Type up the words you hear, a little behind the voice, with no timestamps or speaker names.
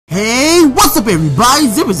What's up everybody,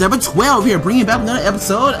 Zipper12 here, bringing back another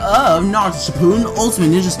episode of Naruto Shippuden Ultimate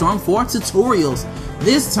Ninja Storm 4 tutorials.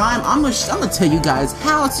 This time, I'm gonna tell you guys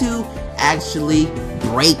how to actually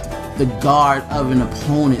break the guard of an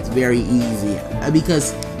opponent very easy.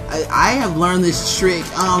 Because I have learned this trick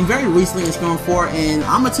very recently in Storm 4, and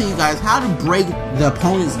I'm gonna tell you guys how to break the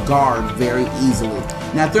opponent's guard very easily.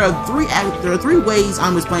 Now, there are three ways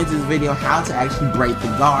I'm explaining to this video how to actually break the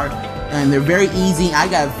guard. And they're very easy. I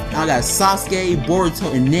got Sasuke,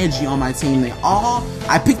 Boruto, and Neji on my team.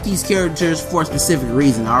 I picked these characters for a specific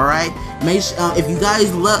reason. All right. Make sure, if you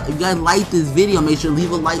guys like this video, make sure to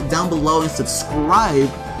leave a like down below and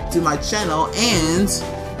subscribe to my channel. And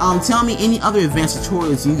tell me any other advanced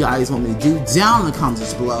tutorials you guys want me to do down in the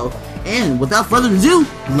comments below. And without further ado,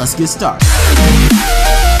 let's get started.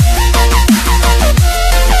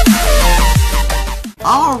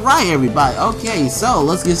 Alright everybody, okay, so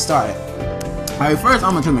let's get started. Alright, first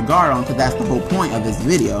I'm going to turn the guard on because that's the whole point of this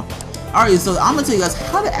video. Alright, so I'm going to tell you guys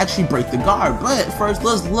how to actually break the guard, but first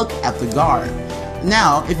let's look at the guard.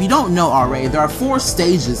 Now, if you don't know already, there are 4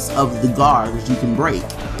 stages of the guard which you can break.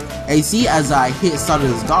 And you see, as I hit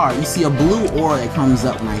Sarada's guard, you see a blue aura that comes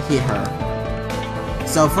up when I hit her.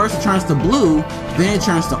 So first it turns to blue, then it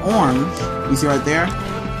turns to orange, you see right there?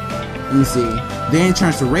 Let me see. Then it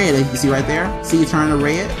turns to red, you see right there? See it turn to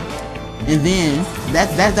red? And then,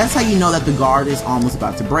 that's how you know that the guard is almost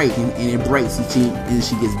about to break, and it breaks and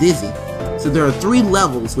she gets dizzy. So there are 3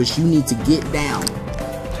 levels which you need to get down.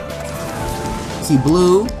 See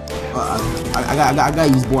blue, I gotta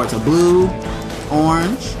use board, so blue,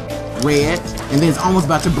 orange, red, and then it's almost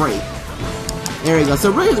about to break. There you go.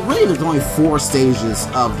 So really there's only 4 stages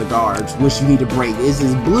of the guards which you need to break. It's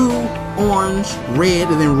just blue, orange, red,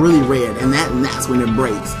 and then really red, and that's when it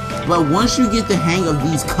breaks. But once you get the hang of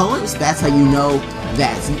these colors, that's how you know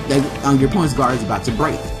that your opponent's guard is about to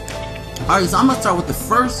break. Alright, so I'm going to start with the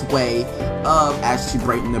first way of actually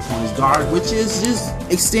breaking the opponent's guard, which is just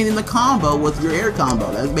extending the combo with your air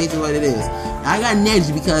combo. That's basically what it is. Now, I got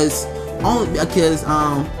Neji because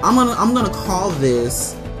I'm gonna call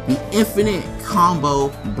this the infinite combo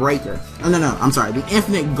breaker. I'm sorry, the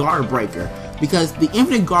infinite guard breaker. Because the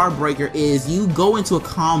infinite guard breaker is you go into a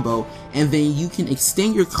combo and then you can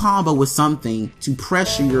extend your combo with something to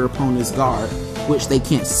pressure your opponent's guard, which they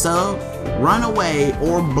can't sub, run away,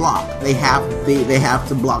 or block. They have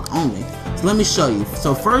to block only. So let me show you.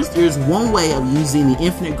 So first, there's one way of using the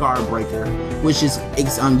infinite guard breaker, which is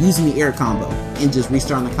using the air combo and just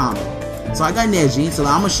restarting the combo. So I got Neji, so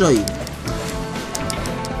I'm gonna show you.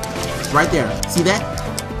 Right there. See that?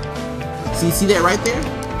 See that right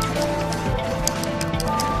there?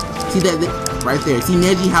 See that right there? See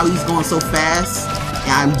Neji, how he's going so fast?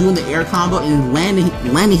 And I'm doing the air combo and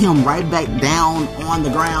landing him right back down on the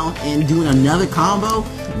ground and doing another combo.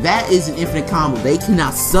 That is an infinite combo. They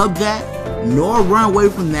cannot sub that, nor run away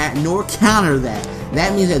from that, nor counter that.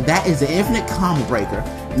 That means that is an infinite combo breaker.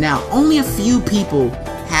 Now, only a few people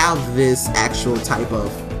have this actual type of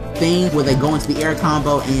thing where they go into the air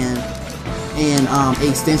combo and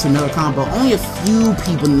extend to another combo. Only a few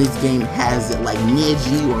people in this game has it, like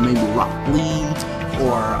Neji or maybe Rock Lee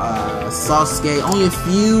or Sasuke. Only a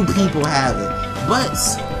few people have it, but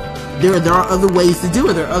there are other ways to do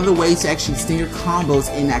it. There are other ways to actually extend your combos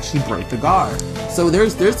and actually break the guard. So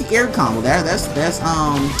there's the air combo. That's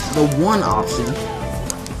the one option.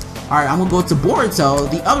 Alright, I'm gonna go to Boruto.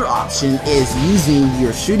 The other option is using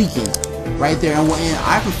your shuriken right there, and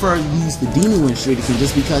I prefer to use the Demon Wind Shuriken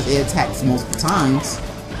just because it attacks multiple times.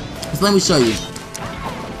 So let me show you.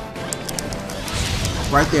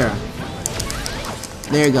 Right there.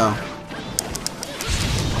 There you go.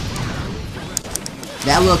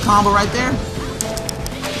 That little combo right there,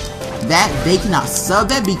 that they cannot sub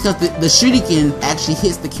that because the Shuriken actually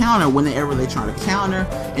hits the counter whenever they're trying to counter,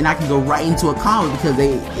 and I can go right into a combo because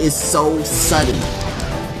it's so sudden.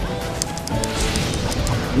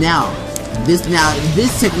 Now this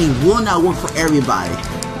technique will not work for everybody.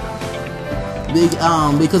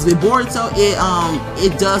 Because with Boruto,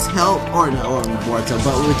 it does help, or Boruto,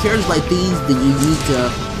 but with characters like these that you need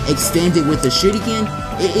to extend it with the shuriken,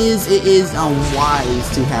 it is wise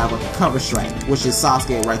to have a cover strike, which is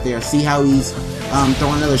Sasuke right there. See how he's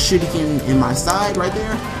throwing another shuriken in my side right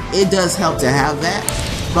there? It does help to have that,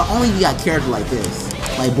 but only if you got characters like this,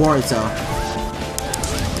 like Boruto.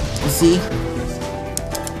 You see?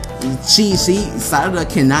 Sarada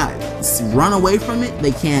cannot run away from it.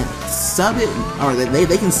 They can't sub it, or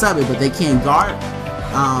they can sub it, but they can't guard.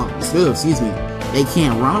 Excuse me. They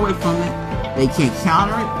can't run away from it. They can't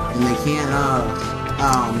counter it, and they can't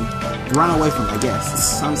run away from it. I guess it's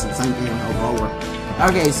same thing over.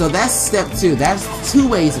 Okay, so that's step 2. That's 2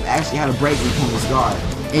 ways of actually how to break an opponent's guard.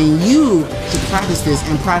 And you should practice this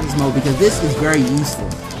in practice mode because this is very useful.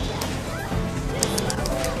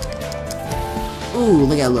 Ooh,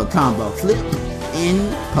 look at that little combo. Flip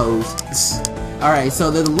in pose. Alright, so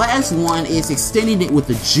the last one is extending it with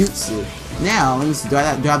the jutsu. Now, let me see, do I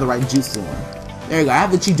have the right jutsu one? There you go, I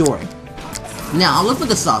have the Chidori. Now, let's look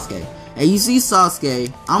at Sasuke. And you see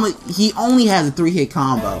Sasuke, he only has a 3-hit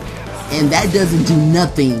combo. And that doesn't do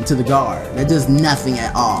nothing to the guard. That does nothing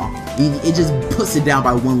at all. It just puts it down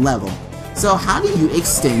by 1 level. So how do you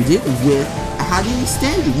extend it with, how do you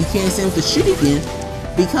extend it? You can't extend it with the shuriken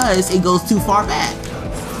because it goes too far back.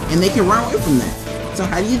 And they can run away from that. So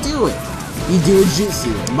how do you do it? You do a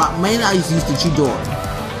jutsu. But mainly I just use the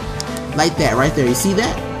Chidori. Like that, right there. You see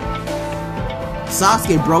that?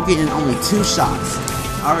 Sasuke broke it in only 2 shots.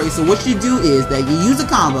 Alright, so what you do is that you use a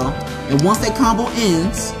combo, and once that combo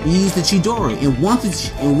ends, you use the Chidori. And once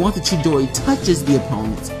the Chidori touches the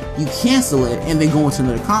opponent, you cancel it and then go into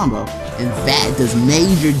another combo. And that does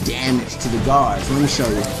major damage to the guard. So let me show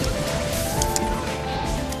you.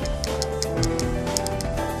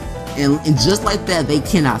 And just like that, they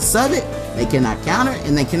cannot sub it, they cannot counter it,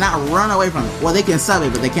 and they cannot run away from it. Well, they can sub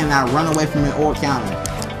it, but they cannot run away from it or counter it.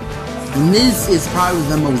 And this is probably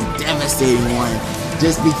the most devastating one,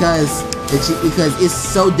 just because it's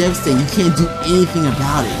so devastating. You can't do anything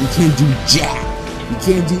about it. You can't do jack. You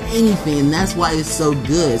can't do anything, and that's why it's so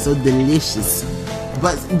good, so delicious.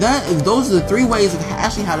 But those are the 3 ways of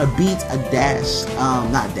actually how to beat a dash,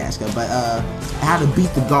 not dash, but how to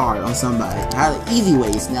beat the guard on somebody. How the easy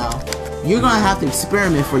ways. Now, you're gonna have to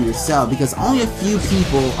experiment for yourself because only a few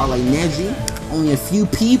people are like Neji, only a few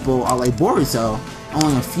people are like Boruto,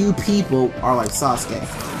 only a few people are like Sasuke.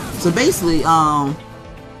 So basically,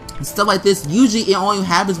 stuff like this, usually it only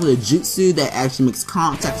happens with a jutsu that actually makes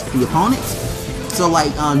contact with the opponent. So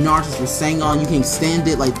like Naruto's Rasengan, you can extend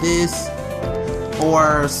it like this.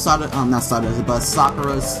 Or not Sada, but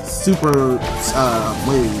Sakura's super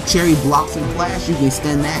cherry blocks and flash. You can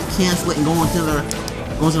extend that, cancel it, and go into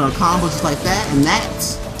another combo just like that. And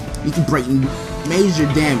that you can break major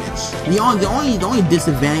damage. The only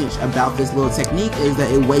disadvantage about this little technique is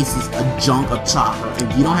that it wastes a chunk of chakra.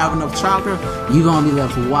 If you don't have enough chakra, you're gonna be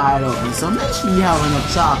left wide open. So make sure you have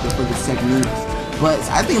enough chakra for this technique. But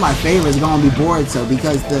I think my favorite is gonna be Boruto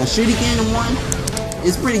because the shuriken one.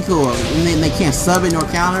 It's pretty cool, and then they can't sub it nor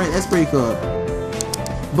counter it. That's pretty cool.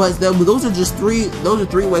 But those are just 3. Those are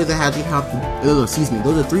 3 ways of actually how to. Those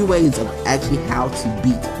are 3 ways of actually how to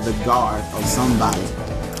beat the guard of somebody.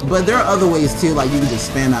 But there are other ways too, like you can just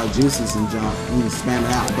spam out juices and jump. You can spam it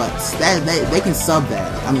out, but they can sub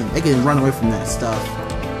that. I mean, they can run away from that stuff.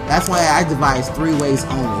 That's why I devised 3 ways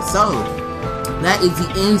only. So that is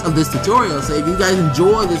the end of this tutorial. So if you guys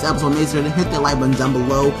enjoyed this episode, make sure to hit that like button down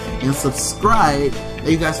below and subscribe.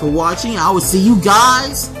 Thank you guys for watching. I will see you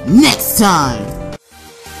guys next time.